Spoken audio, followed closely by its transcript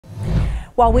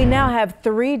While we now have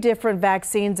 3 different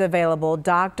vaccines available,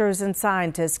 doctors and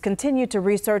scientists continue to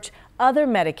research other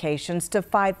medications to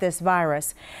fight this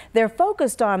virus. They're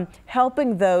focused on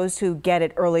helping those who get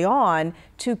it early on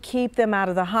to keep them out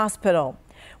of the hospital.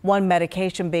 One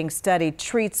medication being studied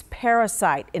treats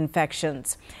parasite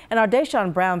infections. And our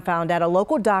Deshaun Brown found out a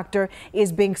local doctor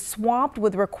is being swamped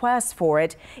with requests for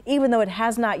it, even though it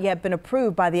has not yet been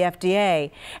approved by the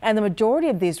FDA. And the majority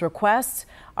of these requests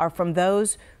are from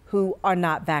those who are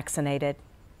not vaccinated.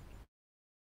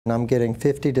 I'm getting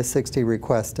 50 to 60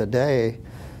 requests a day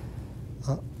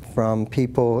from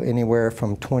people anywhere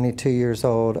from 22 years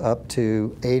old up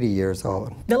to 80 years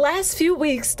old. The last few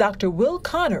weeks, Dr. Will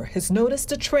Connor has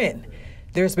noticed a trend.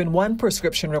 There's been one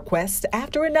prescription request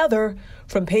after another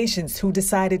from patients who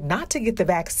decided not to get the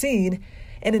vaccine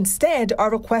and instead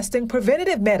are requesting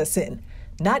preventative medicine,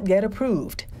 not yet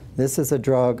approved. This is a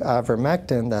drug,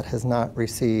 ivermectin, that has not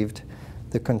received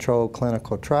the controlled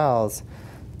clinical trials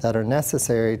that are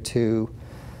necessary to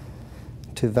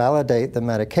validate the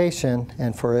medication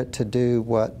and for it to do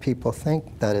what people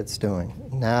think that it's doing.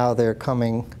 Now they're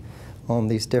coming on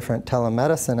these different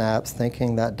telemedicine apps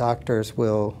thinking that doctors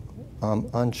will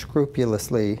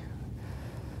unscrupulously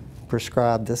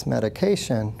prescribe this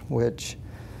medication, which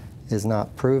is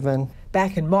not proven.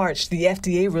 Back in March, the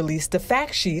FDA released a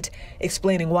fact sheet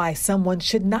explaining why someone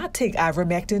should not take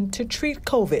ivermectin to treat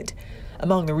COVID.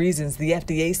 Among the reasons, the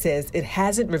FDA says it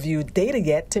hasn't reviewed data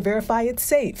yet to verify it's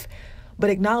safe,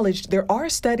 but acknowledged there are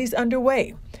studies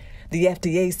underway. The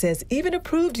FDA says even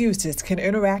approved uses can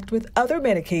interact with other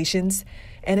medications,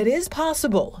 and it is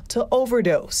possible to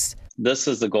overdose. This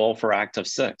is the goal for Active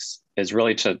 6, is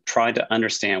really to try to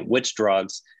understand which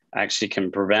drugs actually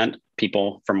can prevent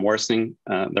people from worsening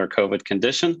their COVID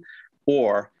condition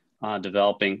or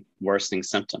developing worsening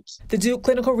symptoms. The Duke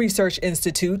Clinical Research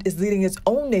Institute is leading its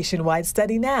own nationwide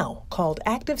study now called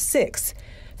Active 6.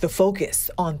 The focus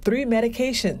on 3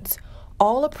 medications,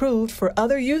 all approved for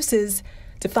other uses,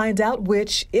 to find out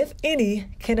which, if any,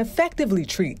 can effectively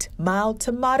treat mild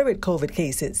to moderate COVID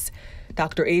cases.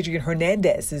 Dr. Adrian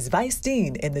Hernandez is Vice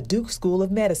Dean in the Duke School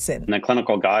of Medicine. The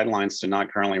clinical guidelines do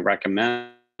not currently recommend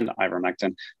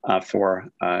ivermectin for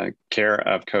care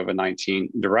of COVID-19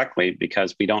 directly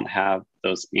because we don't have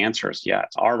those answers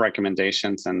yet. Our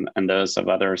recommendations and those of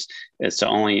others is to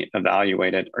only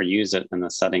evaluate it or use it in the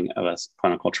setting of a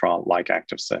clinical trial like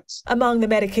Active 6. Among the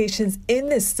medications in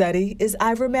this study is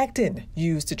ivermectin,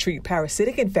 used to treat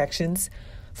parasitic infections,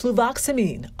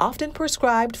 fluvoxamine, often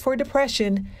prescribed for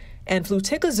depression, and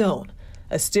fluticasone,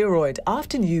 a steroid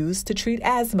often used to treat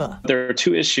asthma. There are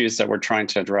 2 issues that we're trying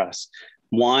to address.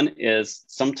 One is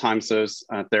sometimes those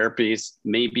therapies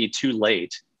may be too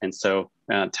late, and so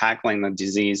tackling the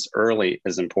disease early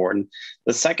is important.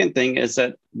 The second thing is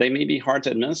that they may be hard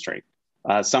to administrate.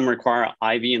 Some require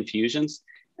IV infusions,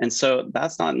 and so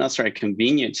that's not necessarily a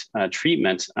convenient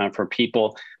treatment for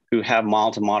people who have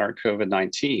mild to moderate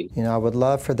COVID-19. I would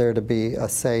love for there to be a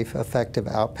safe, effective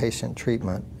outpatient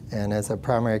treatment, and as a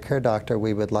primary care doctor,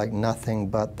 we would like nothing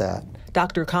but that.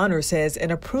 Dr. Connor says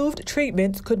an approved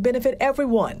treatment could benefit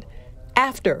everyone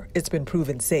after it's been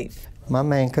proven safe. My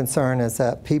main concern is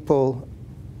that people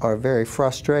are very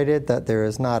frustrated that there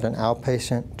is not an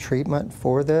outpatient treatment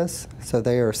for this, so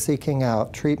they are seeking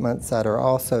out treatments that are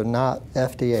also not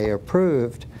FDA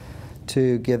approved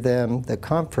to give them the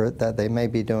comfort that they may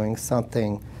be doing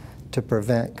something to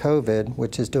prevent COVID,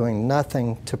 which is doing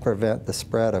nothing to prevent the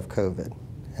spread of COVID.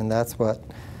 And that's what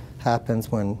happens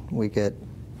when we get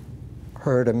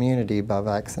herd immunity by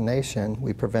vaccination.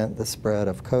 We prevent the spread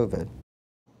of COVID.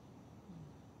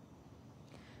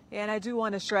 And I do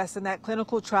want to stress, in that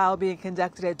clinical trial being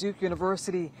conducted at Duke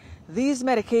University, these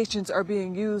medications are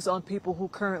being used on people who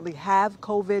currently have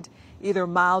COVID, either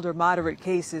mild or moderate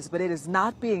cases, but it is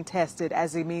not being tested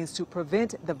as a means to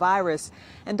prevent the virus.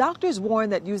 And doctors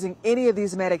warn that using any of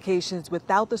these medications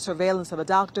without the surveillance of a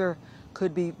doctor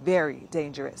could be very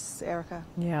dangerous. Erica?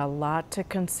 Yeah, a lot to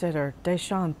consider.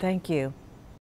 Deshaun, thank you.